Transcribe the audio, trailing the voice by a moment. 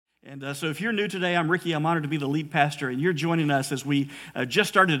And so if you're new today, I'm Ricky. I'm honored to be the lead pastor, and you're joining us as we just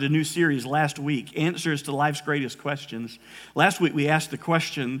started a new series last week, Answers to Life's Greatest Questions. Last week, we asked the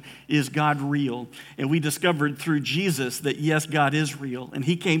question, is God real? And we discovered through Jesus that, yes, God is real, and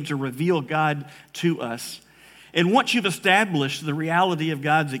he came to reveal God to us. And once you've established the reality of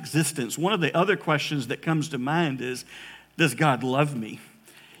God's existence, one of the other questions that comes to mind is, does God love me?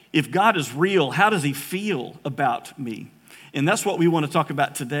 If God is real, how does he feel about me? And that's what we want to talk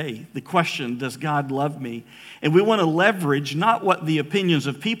about today, the question, does God love me? And we want to leverage not what the opinions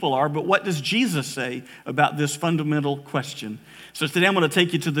of people are, but what does Jesus say about this fundamental question? So today I'm going to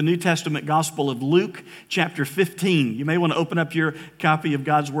take you to the New Testament Gospel of Luke chapter 15. You may want to open up your copy of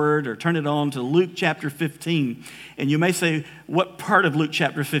God's Word or turn it on to Luke chapter 15. And you may say, what part of Luke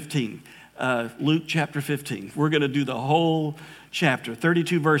chapter 15? Luke chapter 15. We're going to do the whole chapter,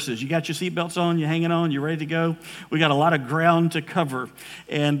 32 verses. You got your seatbelts on? You hanging on? You ready to go? We got a lot of ground to cover.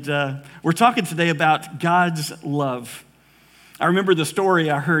 And we're talking today about God's love. I remember the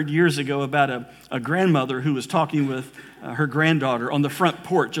story I heard years ago about a grandmother who was talking with her granddaughter on the front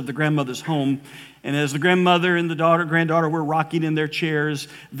porch of the grandmother's home. And as the grandmother and the granddaughter were rocking in their chairs,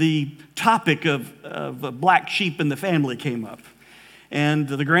 the topic of a black sheep in the family came up. And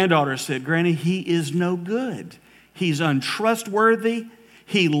the granddaughter said, "Granny, he is no good. He's untrustworthy.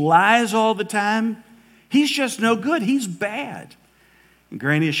 He lies all the time. He's just no good. He's bad." And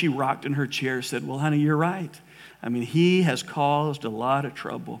Granny, as she rocked in her chair, said, "Well, honey, you're right. I mean, he has caused a lot of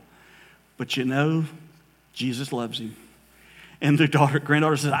trouble. But you know, Jesus loves him." And the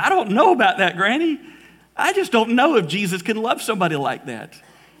granddaughter said, "I don't know about that, Granny. I just don't know if Jesus can love somebody like that."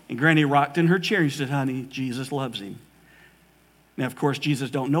 And Granny rocked in her chair and she said, "Honey, Jesus loves him." Now, of course,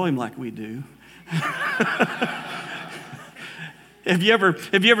 Jesus don't know him like we do. Have you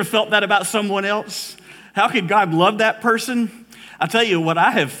ever felt that about someone else? How could God love that person? I'll tell you what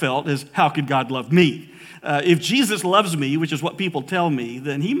I have felt is, how could God love me? If Jesus loves me, which is what people tell me,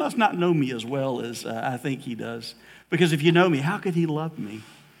 then he must not know me as well as I think he does. Because if you know me, how could he love me?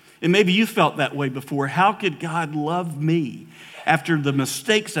 And maybe you felt that way before. How could God love me after the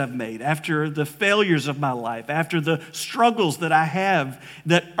mistakes I've made, after the failures of my life, after the struggles that I have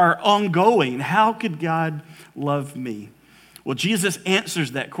that are ongoing? How could God love me? Well, Jesus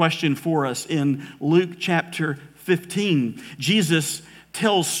answers that question for us in Luke chapter 15. Jesus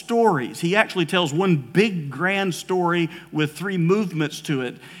tells stories. He actually tells one big grand story with three movements to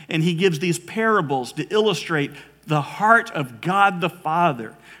it. And he gives these parables to illustrate the heart of God the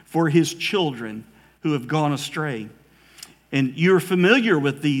Father for his children who have gone astray. And you're familiar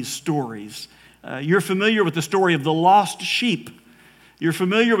with these stories. You're familiar with the story of the lost sheep. You're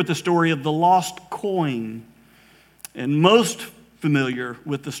familiar with the story of the lost coin. And most familiar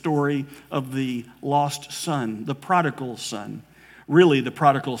with the story of the lost son, the prodigal son. Really, the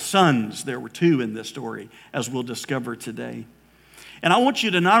prodigal sons. There were two in this story, as we'll discover today. And I want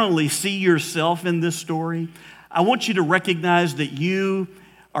you to not only see yourself in this story, I want you to recognize that you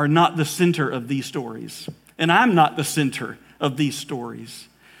are not the center of these stories. And I'm not the center of these stories.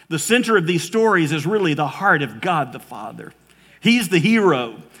 The center of these stories is really the heart of God the Father. He's the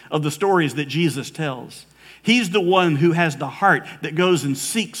hero of the stories that Jesus tells. He's the one who has the heart that goes and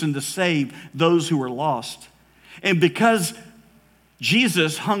seeks and to save those who are lost. And because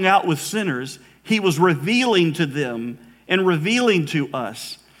Jesus hung out with sinners, he was revealing to them and revealing to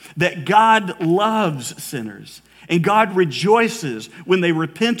us that God loves sinners. And God rejoices when they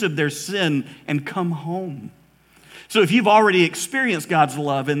repent of their sin and come home. So if you've already experienced God's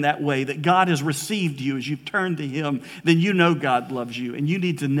love in that way, that God has received you as you've turned to him, then you know God loves you. And you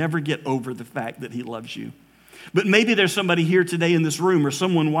need to never get over the fact that he loves you. But maybe there's somebody here today in this room or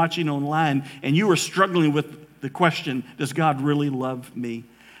someone watching online, and you are struggling with the question, does God really love me?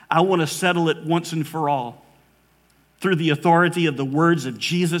 I want to settle it once and for all through the authority of the words of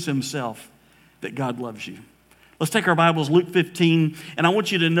Jesus himself that God loves you. Let's take our Bibles, Luke 15, and I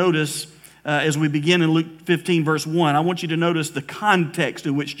want you to notice, as we begin in Luke 15, verse 1, I want you to notice the context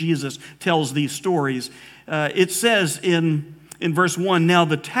in which Jesus tells these stories. It says in verse 1, "Now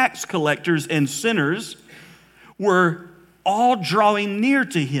the tax collectors and sinners were all drawing near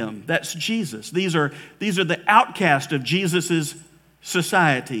to him." That's Jesus. These are the outcast of Jesus'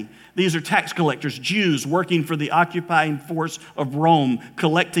 society. These are tax collectors, Jews working for the occupying force of Rome,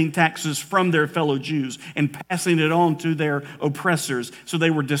 collecting taxes from their fellow Jews and passing it on to their oppressors. So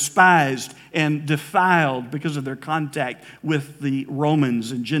they were despised and defiled because of their contact with the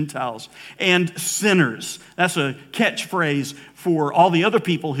Romans and Gentiles. And sinners. That's a catchphrase for all the other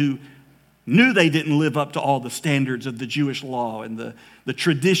people who knew they didn't live up to all the standards of the Jewish law and the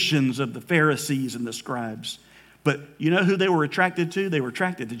traditions of the Pharisees and the scribes. But you know who they were attracted to? They were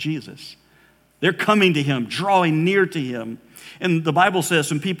attracted to Jesus. They're coming to him, drawing near to him. And the Bible says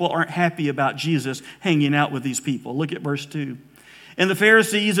some people aren't happy about Jesus hanging out with these people. Look at verse 2. And the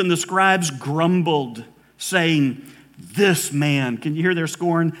Pharisees and the scribes grumbled, saying, this man, can you hear their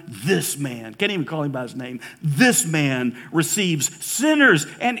scorn? This man, can't even call him by his name. This man receives sinners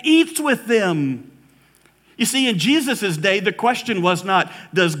and eats with them. You see, in Jesus' day, the question was not,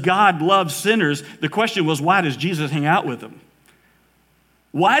 does God love sinners? The question was, why does Jesus hang out with them?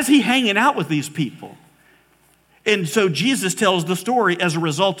 Why is he hanging out with these people? And so Jesus tells the story as a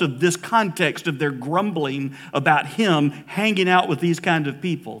result of this context of their grumbling about him hanging out with these kind of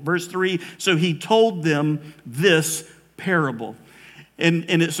people. Verse 3, so he told them this parable. And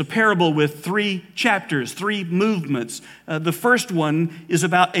it's a parable with 3 chapters, 3 movements. The first one is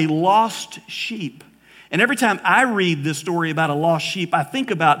about a lost sheep. And every time I read this story about a lost sheep, I think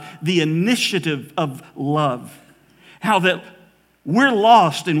about the initiative of love. How that we're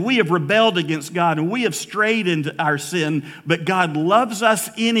lost and we have rebelled against God and we have strayed into our sin, but God loves us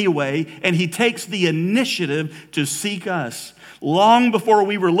anyway, and he takes the initiative to seek us. Long before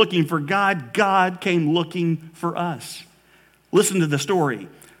we were looking for God, God came looking for us. Listen to the story.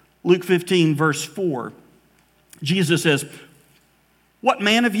 Luke 15, verse 4. Jesus says, what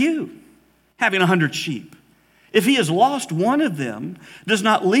man of you, having 100 sheep, if he has lost one of them, does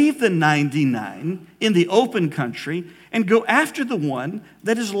not leave the 99 in the open country and go after the one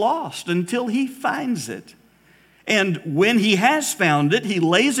that is lost until he finds it? And when he has found it, he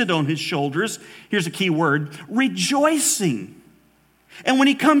lays it on his shoulders. Here's a key word, rejoicing. And when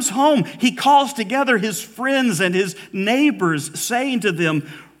he comes home, he calls together his friends and his neighbors, saying to them,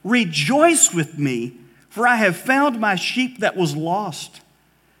 rejoice with me, for I have found my sheep that was lost.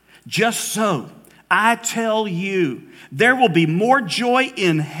 Just so, I tell you, there will be more joy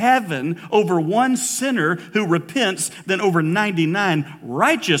in heaven over one sinner who repents than over 99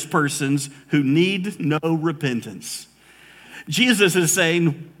 righteous persons who need no repentance. Jesus is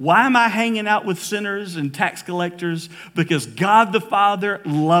saying, why am I hanging out with sinners and tax collectors? Because God the Father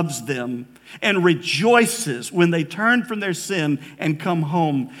loves them and rejoices when they turn from their sin and come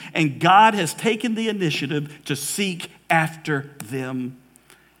home. And God has taken the initiative to seek after them.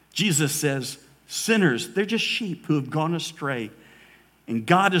 Jesus says, sinners, they're just sheep who have gone astray. And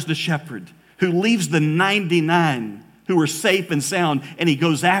God is the shepherd who leaves the 99 who are safe and sound, and he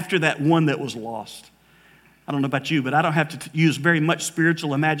goes after that one that was lost. I don't know about you, but I don't have to use very much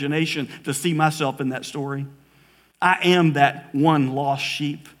spiritual imagination to see myself in that story. I am that one lost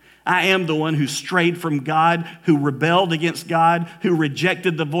sheep. I am the one who strayed from God, who rebelled against God, who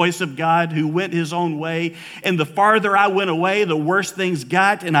rejected the voice of God, who went his own way. And the farther I went away, the worse things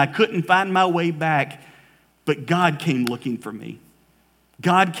got, and I couldn't find my way back. But God came looking for me.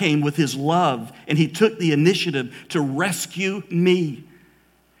 God came with his love, and he took the initiative to rescue me.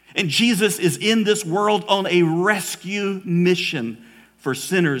 And Jesus is in this world on a rescue mission for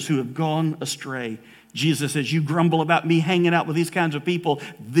sinners who have gone astray. Jesus says, you grumble about me hanging out with these kinds of people.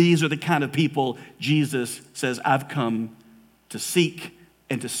 These are the kind of people Jesus says, I've come to seek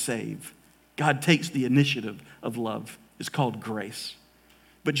and to save. God takes the initiative of love. It's called grace.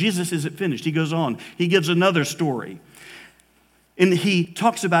 But Jesus isn't finished. He goes on. He gives another story. And he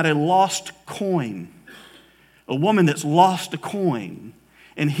talks about a lost coin, a woman that's lost a coin.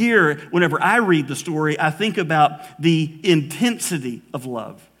 And here, whenever I read the story, I think about the intensity of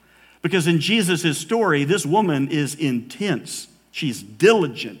love. Because in Jesus' story, this woman is intense. She's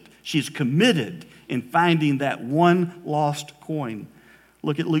diligent. She's committed in finding that one lost coin.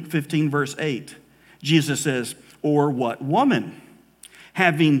 Look at Luke 15, verse 8. Jesus says, or what woman,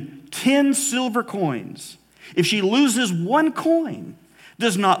 having 10 silver coins, if she loses one coin,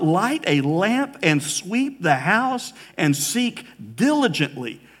 does not light a lamp and sweep the house and seek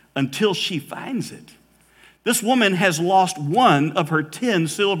diligently until she finds it? This woman has lost one of her 10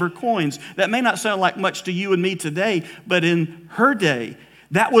 silver coins. That may not sound like much to you and me today, but in her day,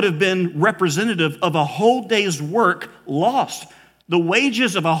 that would have been representative of a whole day's work lost. The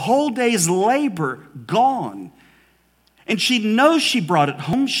wages of a whole day's labor gone. And she knows she brought it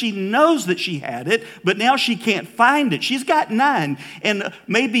home. She knows that she had it, but now she can't find it. She's got 9. And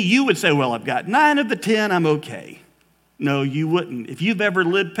maybe you would say, well, I've got 9 of the 10, I'm okay. No, you wouldn't. If you've ever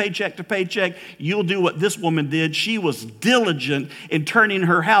lived paycheck to paycheck, you'll do what this woman did. She was diligent in turning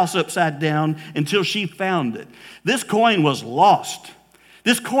her house upside down until she found it. This coin was lost.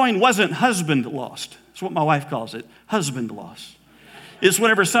 This coin wasn't husband lost. That's what my wife calls it, husband lost. It's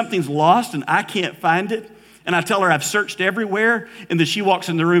whenever something's lost and I can't find it, and I tell her I've searched everywhere, and then she walks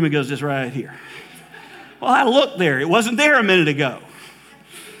in the room and goes, it's right here. Well, I looked there. It wasn't there a minute ago.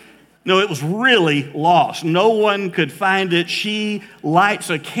 No, it was really lost. No one could find it. She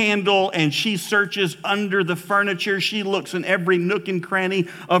lights a candle and she searches under the furniture. She looks in every nook and cranny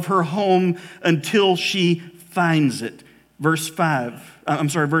of her home until she finds it. Verse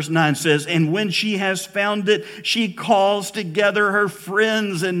 9 says, and when she has found it, she calls together her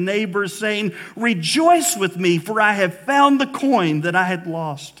friends and neighbors, saying, rejoice with me, for I have found the coin that I had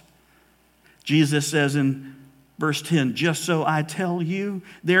lost. Jesus says in Verse 10, just so I tell you,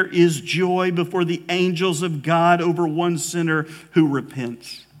 there is joy before the angels of God over one sinner who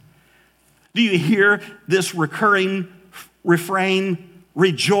repents. Do you hear this recurring refrain?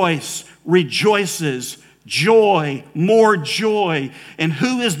 Rejoice, rejoices, joy, more joy. And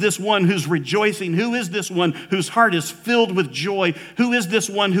who is this one who's rejoicing? Who is this one whose heart is filled with joy? Who is this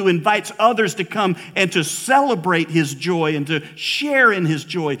one who invites others to come and to celebrate his joy and to share in his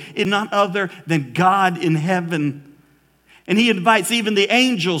joy? It's none other than God in heaven. And he invites even the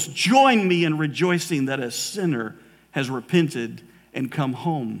angels, join me in rejoicing that a sinner has repented and come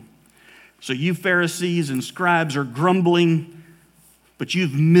home. So you Pharisees and scribes are grumbling, but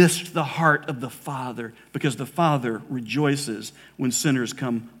you've missed the heart of the Father, because the Father rejoices when sinners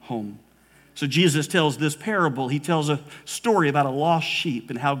come home. So Jesus tells this parable. He tells a story about a lost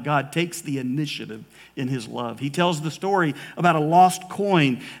sheep and how God takes the initiative in his love. He tells the story about a lost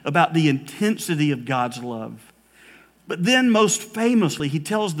coin, about the intensity of God's love. But then most famously, he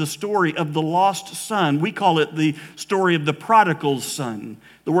tells the story of the lost son. We call it the story of the prodigal son.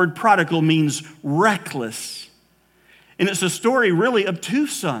 The word prodigal means reckless. And it's a story really of two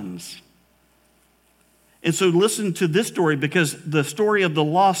sons. And so listen to this story, because the story of the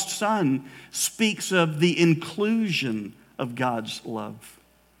lost son speaks of the inclusion of God's love.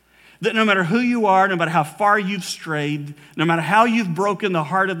 That no matter who you are, no matter how far you've strayed, no matter how you've broken the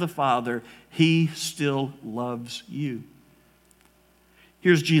heart of the Father, he still loves you.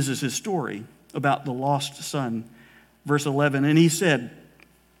 Here's Jesus' story about the lost son. Verse 11, and he said,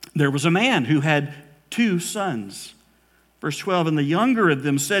 there was a man who had two sons. Verse 12, and the younger of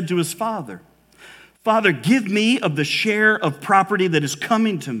them said to his father, Father, give me of the share of property that is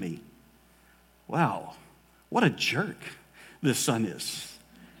coming to me. Wow, what a jerk this son is.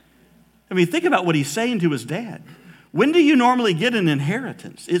 I mean, think about what he's saying to his dad. When do you normally get an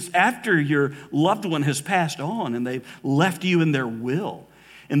inheritance? It's after your loved one has passed on and they've left you in their will.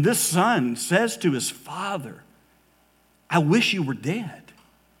 And this son says to his father, I wish you were dead.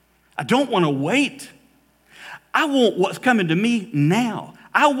 I don't want to wait. I want what's coming to me now.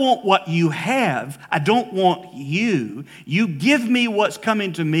 I want what you have. I don't want you. You give me what's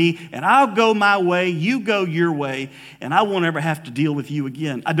coming to me, and I'll go my way, you go your way, and I won't ever have to deal with you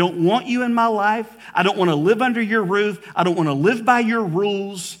again. I don't want you in my life. I don't want to live under your roof. I don't want to live by your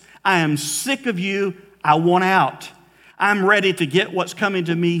rules. I am sick of you. I want out. I'm ready to get what's coming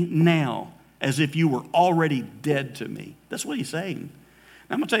to me now, as if you were already dead to me. That's what he's saying.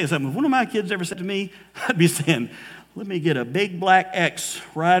 I'm going to tell you something. If one of my kids ever said to me, I'd be saying, let me get a big black X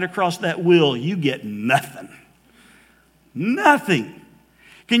right across that will. You get nothing. Nothing.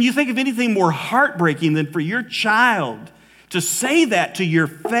 Can you think of anything more heartbreaking than for your child to say that to your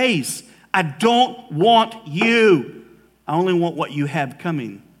face? I don't want you. I only want what you have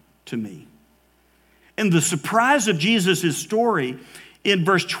coming to me. And the surprise of Jesus' story in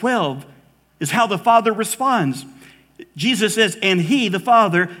verse 12 is how the Father responds. Jesus says, and he, the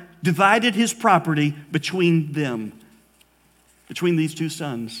Father, divided his property between them, between these two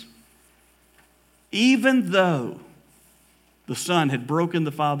sons. Even though the son had broken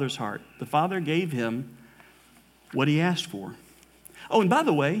the Father's heart, the Father gave him what he asked for. Oh, and by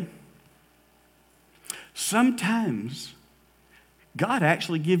the way, sometimes God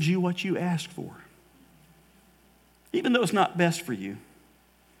actually gives you what you ask for. Even though it's not best for you,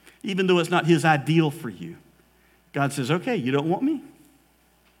 even though it's not his ideal for you. God says, okay, you don't want me?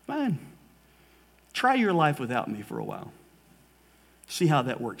 Fine. Try your life without me for a while. See how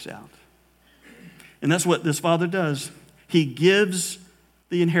that works out. And that's what this father does. He gives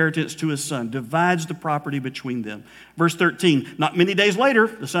the inheritance to his son, divides the property between them. Verse 13, not many days later,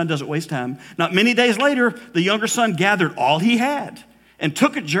 the son doesn't waste time, not many days later, the younger son gathered all he had and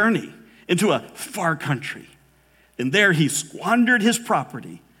took a journey into a far country. And there he squandered his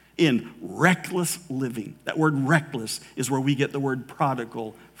property in reckless living. That word reckless is where we get the word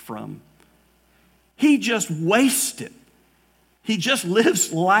prodigal from. He just wasted. He just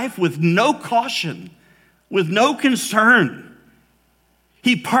lives life with no caution, with no concern.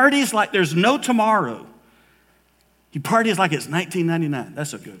 He parties like there's no tomorrow. He parties like it's 1999.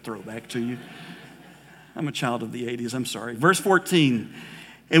 That's a good throwback to you. I'm a child of the 80s, I'm sorry. Verse 14,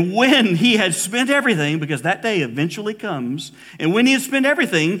 And when he had spent everything, because that day eventually comes, and when he had spent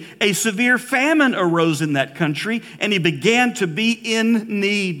everything, a severe famine arose in that country, and he began to be in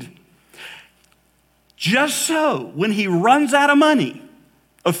need. Just so, when he runs out of money,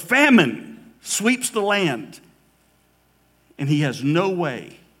 a famine sweeps the land, and he has no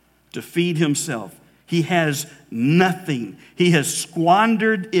way to feed himself. He has nothing. He has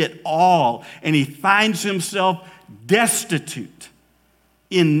squandered it all, and he finds himself destitute,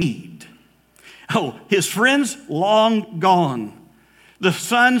 in need. Oh, his friends long gone. The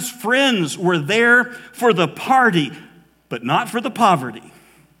son's friends were there for the party, but not for the poverty.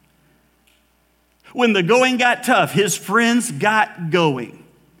 When the going got tough, his friends got going.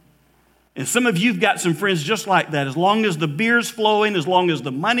 And some of you've got some friends just like that. As long as the beer's flowing, as long as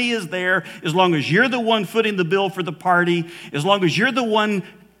the money is there, as long as you're the one footing the bill for the party, as long as you're the one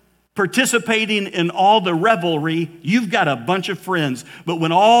participating in all the revelry, you've got a bunch of friends. But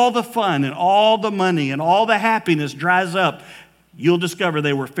when all the fun and all the money and all the happiness dries up, you'll discover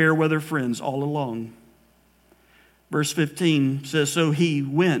they were fair weather friends all along. Verse 15 says, so he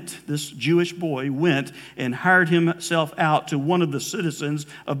went, this Jewish boy went and hired himself out to one of the citizens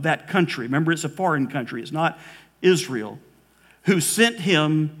of that country. Remember, it's a foreign country. It's not Israel. Who sent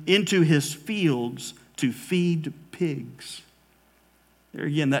him into his fields to feed pigs. There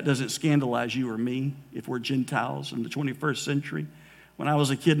again, that doesn't scandalize you or me if we're Gentiles in the 21st century. When I was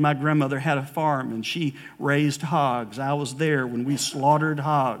a kid, my grandmother had a farm and she raised hogs. I was there when we slaughtered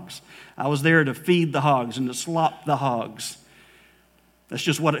hogs. I was there to feed the hogs and to slop the hogs. That's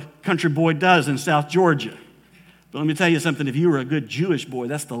just what a country boy does in South Georgia. But let me tell you something, if you were a good Jewish boy,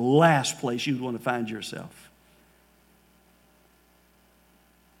 that's the last place you'd want to find yourself.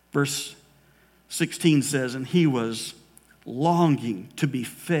 Verse 16 says, and he was longing to be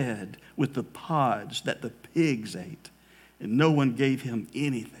fed with the pods that the pigs ate, and no one gave him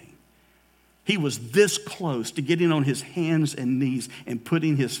anything. He was this close to getting on his hands and knees and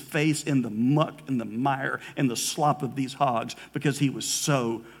putting his face in the muck and the mire and the slop of these hogs because he was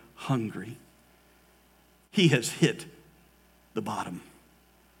so hungry. He has hit the bottom.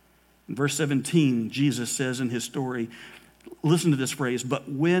 In verse 17, Jesus says in his story, listen to this phrase, but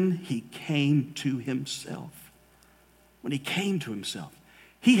when he came to himself, when he came to himself.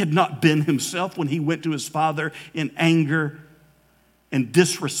 He had not been himself when he went to his father in anger and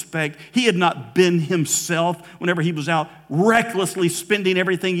disrespect. He had not been himself whenever he was out recklessly spending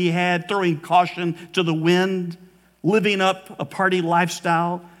everything he had, throwing caution to the wind, living up a party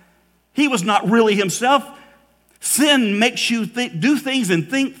lifestyle. He was not really himself. Sin makes you do things and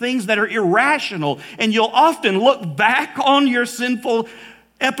think things that are irrational, and you'll often look back on your sinful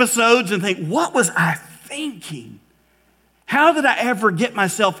episodes and think, what was I thinking? How did I ever get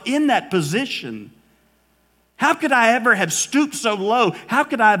myself in that position? How could I ever have stooped so low? How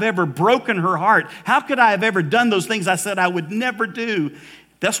could I have ever broken her heart? How could I have ever done those things I said I would never do?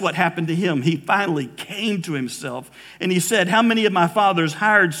 That's what happened to him. He finally came to himself and he said, how many of my father's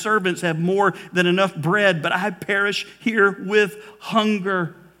hired servants have more than enough bread, but I perish here with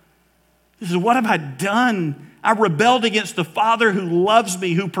hunger? He said, what have I done? I rebelled against the Father who loves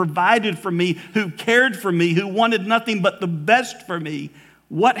me, who provided for me, who cared for me, who wanted nothing but the best for me.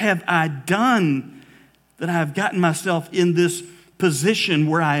 What have I done that I have gotten myself in this position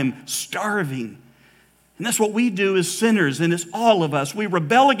where I am starving? And that's what we do as sinners, and it's all of us. We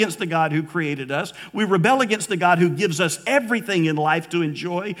rebel against the God who created us. We rebel against the God who gives us everything in life to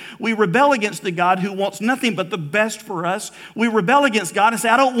enjoy. We rebel against the God who wants nothing but the best for us. We rebel against God and say,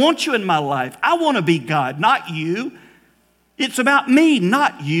 I don't want you in my life. I want to be God, not you. It's about me,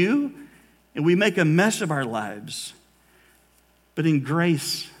 not you. And we make a mess of our lives. But in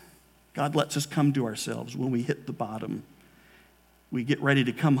grace, God lets us come to ourselves when we hit the bottom. We get ready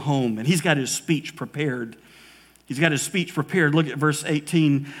to come home, and he's got his speech prepared. He's got his speech prepared. Look at verse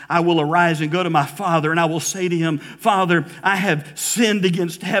 18. I will arise and go to my father, and I will say to him, Father, I have sinned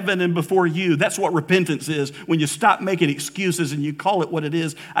against heaven and before you. That's what repentance is. When you stop making excuses and you call it what it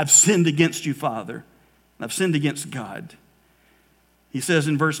is. I've sinned against you, Father. I've sinned against God. He says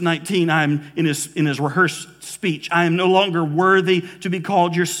in verse 19, in his rehearsed speech, I am no longer worthy to be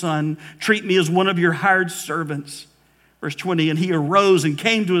called your son. Treat me as one of your hired servants. Verse 20, and he arose and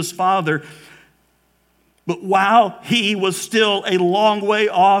came to his father. But while he was still a long way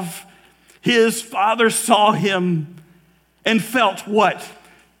off, his father saw him and felt what?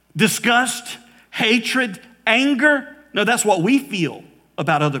 Disgust, hatred, anger? No, that's what we feel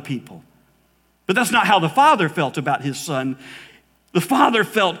about other people. But that's not how the father felt about his son. The father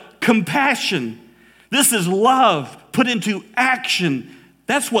felt compassion. This is love put into action.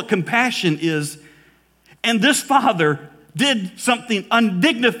 That's what compassion is. And this father did something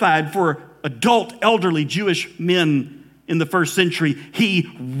undignified for adult, elderly Jewish men in the first century. He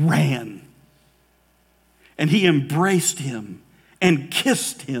ran. And he embraced him and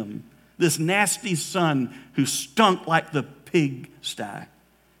kissed him, this nasty son who stunk like the pigsty.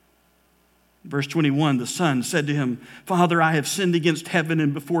 Verse 21, the son said to him, Father, I have sinned against heaven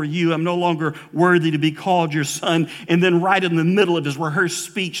and before you. I'm no longer worthy to be called your son. And then right in the middle of his rehearsed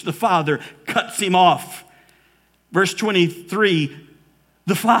speech, the father cuts him off. Verse 23,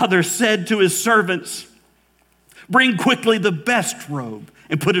 the father said to his servants, bring quickly the best robe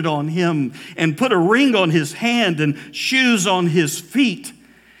and put it on him, and put a ring on his hand and shoes on his feet.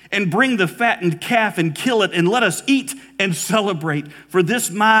 And bring the fattened calf and kill it, and let us eat and celebrate. For this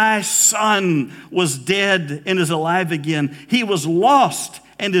my son was dead and is alive again. He was lost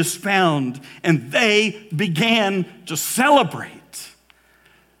and is found. And they began to celebrate.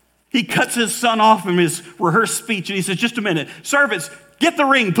 He cuts his son off from his rehearsed speech, and he says, just a minute, servants, get the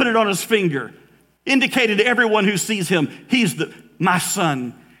ring, put it on his finger. Indicating to everyone who sees him, he's my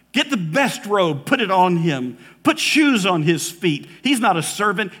son. Get the best robe, put it on him. Put shoes on his feet. He's not a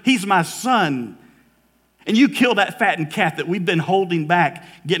servant, he's my son. And you kill that fattened calf that we've been holding back,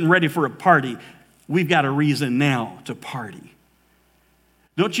 getting ready for a party. We've got a reason now to party.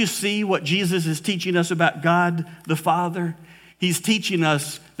 Don't you see what Jesus is teaching us about God the Father? He's teaching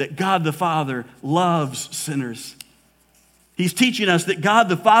us that God the Father loves sinners. He's teaching us that God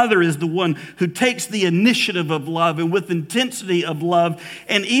the Father is the one who takes the initiative of love, and with intensity of love,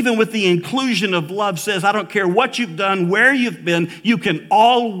 and even with the inclusion of love, says, I don't care what you've done, where you've been, you can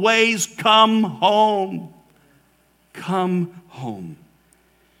always come home. Come home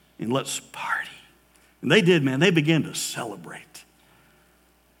and let's party. And they did, man. They began to celebrate.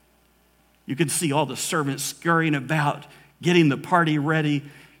 You can see all the servants scurrying about, getting the party ready.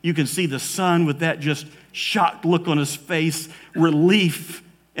 You can see the son with that just shocked look on his face, relief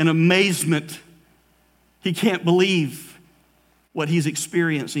and amazement. He can't believe what he's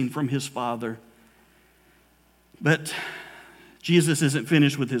experiencing from his father. But Jesus isn't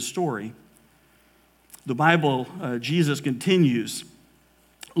finished with his story. The Bible, Jesus continues.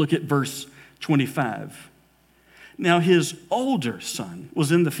 Look at verse 25. Now his older son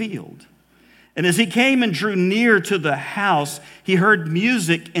was in the field. And as he came and drew near to the house, he heard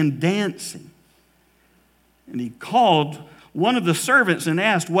music and dancing. And he called one of the servants and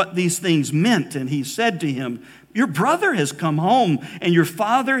asked what these things meant. And he said to him, your brother has come home, and your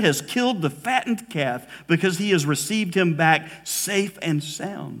father has killed the fattened calf because he has received him back safe and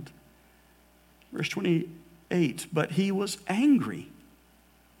sound. Verse 28, but he was angry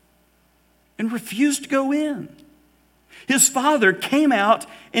and refused to go in. His father came out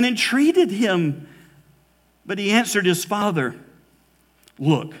and entreated him, but he answered his father,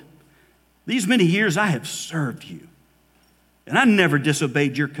 look, these many years I have served you, and I never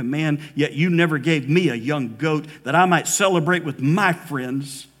disobeyed your command, yet you never gave me a young goat that I might celebrate with my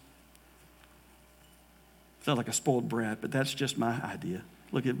friends. Sounds like a spoiled brat, but that's just my idea.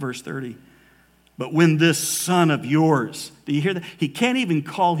 Look at verse 30. But when this son of yours, do you hear that? He can't even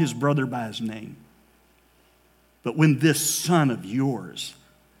call his brother by his name. But when this son of yours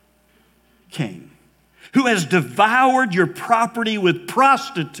came, who has devoured your property with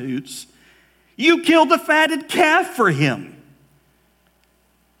prostitutes, you killed the fatted calf for him.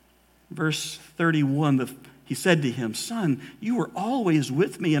 Verse 31, he said to him, son, you were always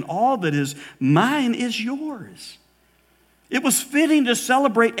with me, and all that is mine is yours. It was fitting to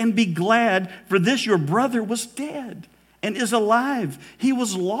celebrate and be glad, for this your brother was dead and is alive. He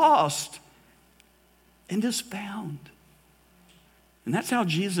was lost and is found. And that's how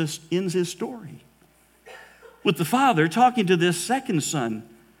Jesus ends his story. With the father talking to this second son,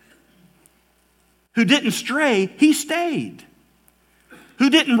 who didn't stray, he stayed. Who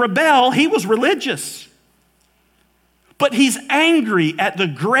didn't rebel, he was religious. But he's angry at the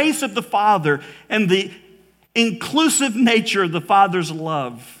grace of the Father and the inclusive nature of the Father's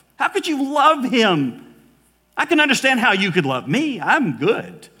love. How could you love him? I can understand how you could love me. I'm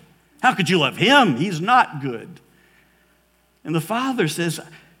good. How could you love him? He's not good. And the Father says,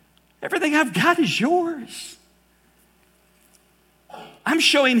 everything I've got is yours. I'm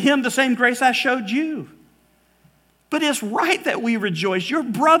showing him the same grace I showed you. But it's right that we rejoice. Your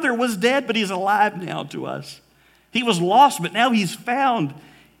brother was dead, but he's alive now to us. He was lost, but now he's found.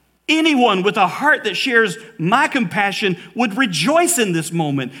 Anyone with a heart that shares my compassion would rejoice in this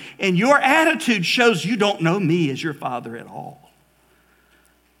moment. And your attitude shows you don't know me as your father at all.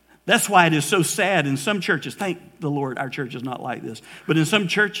 That's why it is so sad in some churches. Thank the Lord, our church is not like this. But in some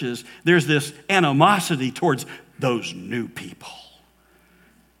churches, there's this animosity towards those new people.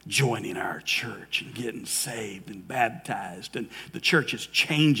 joining our church and getting saved and baptized, and the church is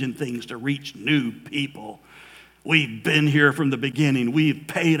changing things to reach new people. We've been here from the beginning. We've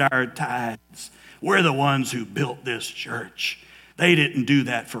paid our tithes. We're the ones who built this church. They didn't do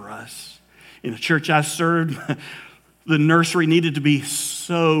that for us. In the church I served, the nursery needed to be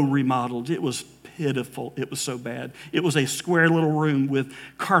so remodeled. It was pitiful. It was so bad. It was a square little room with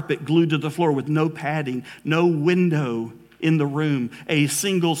carpet glued to the floor with no padding, no window in the room, a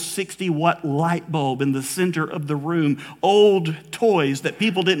single 60-watt light bulb in the center of the room, old toys that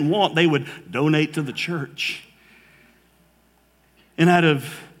people didn't want, they would donate to the church. And out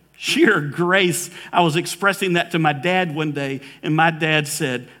of sheer grace, I was expressing that to my dad one day, and my dad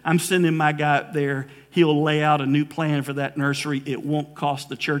said, I'm sending my guy up there. He'll lay out a new plan for that nursery. It won't cost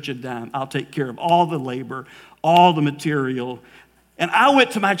the church a dime. I'll take care of all the labor, all the material. And I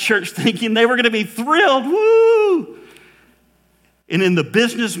went to my church thinking they were going to be thrilled. Woo! And in the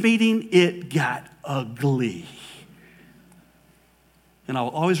business meeting, it got ugly. And I'll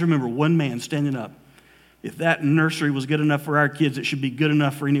always remember one man standing up. If that nursery was good enough for our kids, it should be good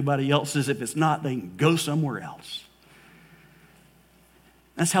enough for anybody else's. If it's not, they can go somewhere else.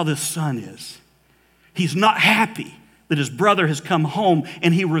 That's how this son is. He's not happy that his brother has come home,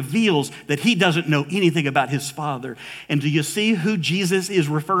 and he reveals that he doesn't know anything about his father. And do you see who Jesus is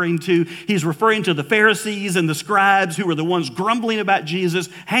referring to? He's referring to the Pharisees and the scribes who are the ones grumbling about Jesus,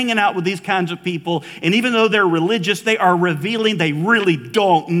 hanging out with these kinds of people. And even though they're religious, they are revealing they really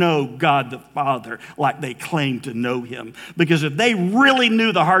don't know God the Father like they claim to know him. Because if they really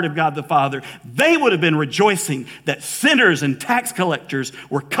knew the heart of God the Father, they would have been rejoicing that sinners and tax collectors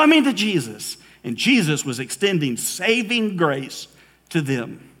were coming to Jesus, and Jesus was extending saving grace to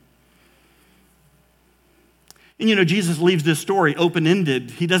them. And you know, Jesus leaves this story open-ended.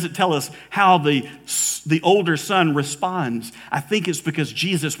 He doesn't tell us how the older son responds. I think it's because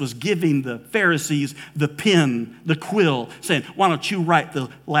Jesus was giving the Pharisees the pen, the quill, saying, why don't you write the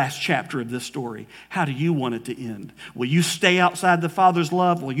last chapter of this story? How do you want it to end? Will you stay outside the Father's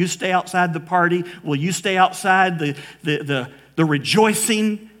love? Will you stay outside the party? Will you stay outside the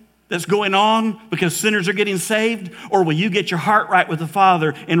rejoicing that's going on because sinners are getting saved? Or will you get your heart right with the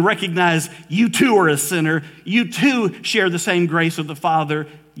Father and recognize you too are a sinner, you too share the same grace of the Father,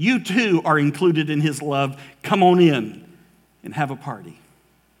 you too are included in his love? Come on in and have a party.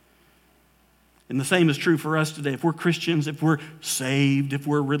 And the same is true for us today. If we're Christians, if we're saved, if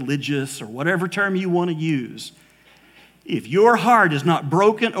we're religious, or whatever term you want to use, if your heart is not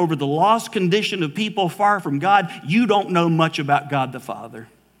broken over the lost condition of people far from God, you don't know much about God the Father.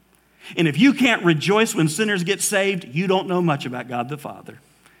 And if you can't rejoice when sinners get saved, you don't know much about God the Father.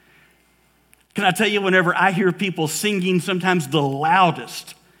 Can I tell you, whenever I hear people singing sometimes the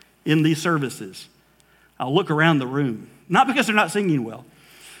loudest in these services, I'll look around the room, not because they're not singing well,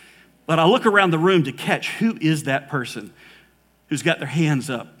 but I'll look around the room to catch who is that person who's got their hands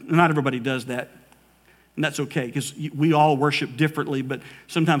up. Not everybody does that. And that's okay, because we all worship differently, but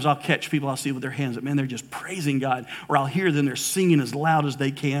sometimes I'll catch people, I'll see with their hands up, man, they're just praising God, or I'll hear them, they're singing as loud as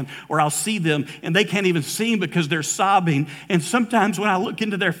they can, or I'll see them, and they can't even sing because they're sobbing. And sometimes when I look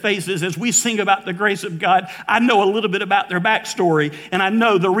into their faces as we sing about the grace of God, I know a little bit about their backstory, and I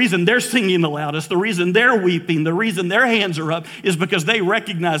know the reason they're singing the loudest, the reason they're weeping, the reason their hands are up is because they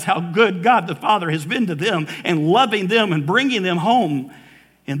recognize how good God the Father has been to them and loving them and bringing them home.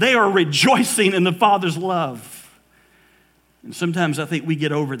 And they are rejoicing in the Father's love. And sometimes I think we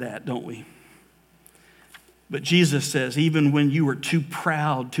get over that, don't we? But Jesus says, even when you are too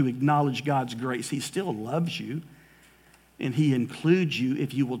proud to acknowledge God's grace, he still loves you. And he includes you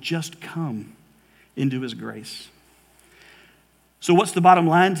if you will just come into his grace. So what's the bottom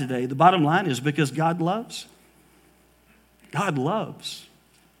line today? The bottom line is because God loves. God loves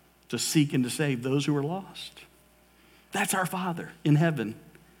to seek and to save those who are lost. That's our Father in heaven.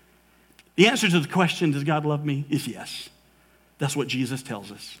 The answer to the question, does God love me, is yes. That's what Jesus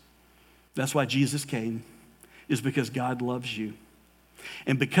tells us. That's why Jesus came, is because God loves you.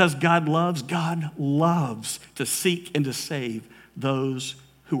 And because God loves to seek and to save those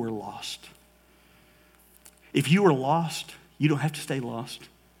who are lost. If you are lost, you don't have to stay lost.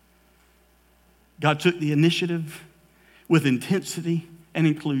 God took the initiative with intensity and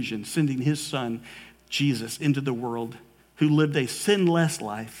inclusion, sending his son, Jesus, into the world, who lived a sinless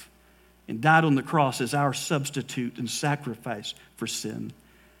life and died on the cross as our substitute and sacrifice for sin.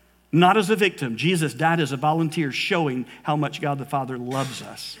 Not as a victim. Jesus died as a volunteer, showing how much God the Father loves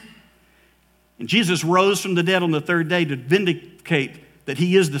us. And Jesus rose from the dead on the third day to vindicate that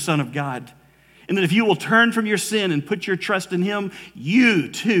he is the Son of God. And that if you will turn from your sin and put your trust in him, you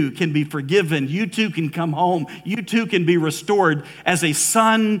too can be forgiven. You too can come home. You too can be restored as a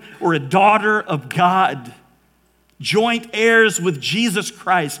son or a daughter of God, joint heirs with Jesus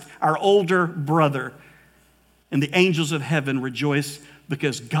Christ, our older brother. And the angels of heaven rejoice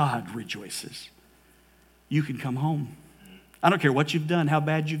because God rejoices. You can come home. I don't care what you've done, how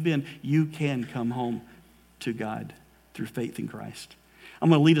bad you've been, you can come home to God through faith in Christ. I'm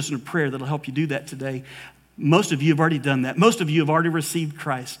going to lead us in a prayer that'll help you do that today. Most of you have already done that. Most of you have already received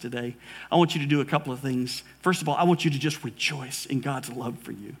Christ today. I want you to do a couple of things. First of all, I want you to just rejoice in God's love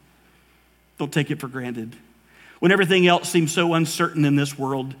for you. Don't take it for granted. When everything else seems so uncertain in this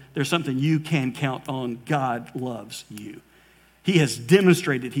world, there's something you can count on. God loves you. He has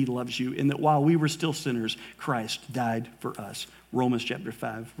demonstrated he loves you, and that while we were still sinners, Christ died for us. Romans chapter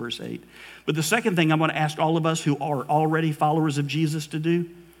 5, verse 8. But the second thing I'm going to ask all of us who are already followers of Jesus to do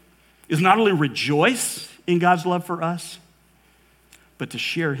is not only rejoice in God's love for us, but to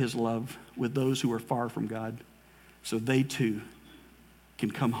share his love with those who are far from God so they too can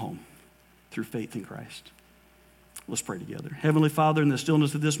come home through faith in Christ. Let's pray together. Heavenly Father, in the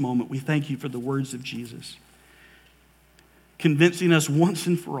stillness of this moment, we thank you for the words of Jesus, convincing us once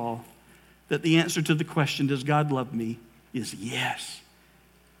and for all that the answer to the question, does God love me, is yes.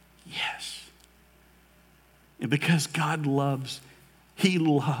 Yes. And because God loves, he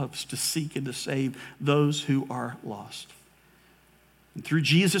loves to seek and to save those who are lost. And through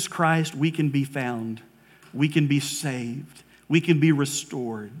Jesus Christ, we can be found, we can be saved, we can be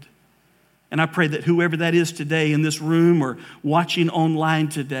restored. And I pray that whoever that is today in this room or watching online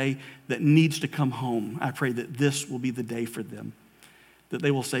today that needs to come home, I pray that this will be the day for them. That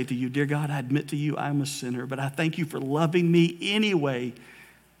they will say to you, dear God, I admit to you I'm a sinner, but I thank you for loving me anyway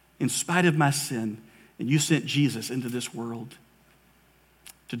in spite of my sin. And you sent Jesus into this world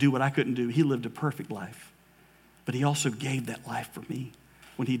to do what I couldn't do. He lived a perfect life, but he also gave that life for me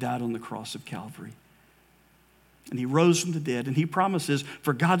when he died on the cross of Calvary. And he rose from the dead, and he promises,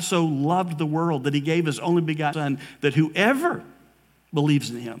 for God so loved the world that he gave his only begotten Son, that whoever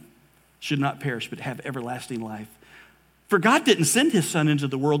believes in him should not perish but have everlasting life. For God didn't send his Son into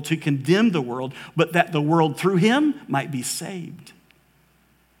the world to condemn the world, but that the world through him might be saved.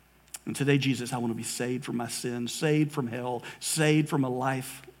 And today, Jesus, I want to be saved from my sins, saved from hell, saved from a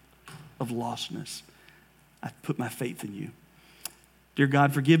life of lostness. I put my faith in you. Dear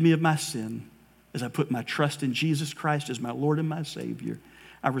God, forgive me of my sin as I put my trust in Jesus Christ as my Lord and my Savior.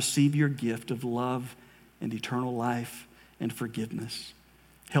 I receive your gift of love and eternal life and forgiveness.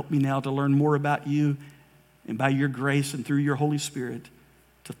 Help me now to learn more about you, and by your grace and through your Holy Spirit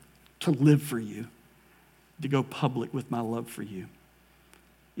to live for you, to go public with my love for you.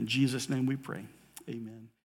 In Jesus' name we pray. Amen.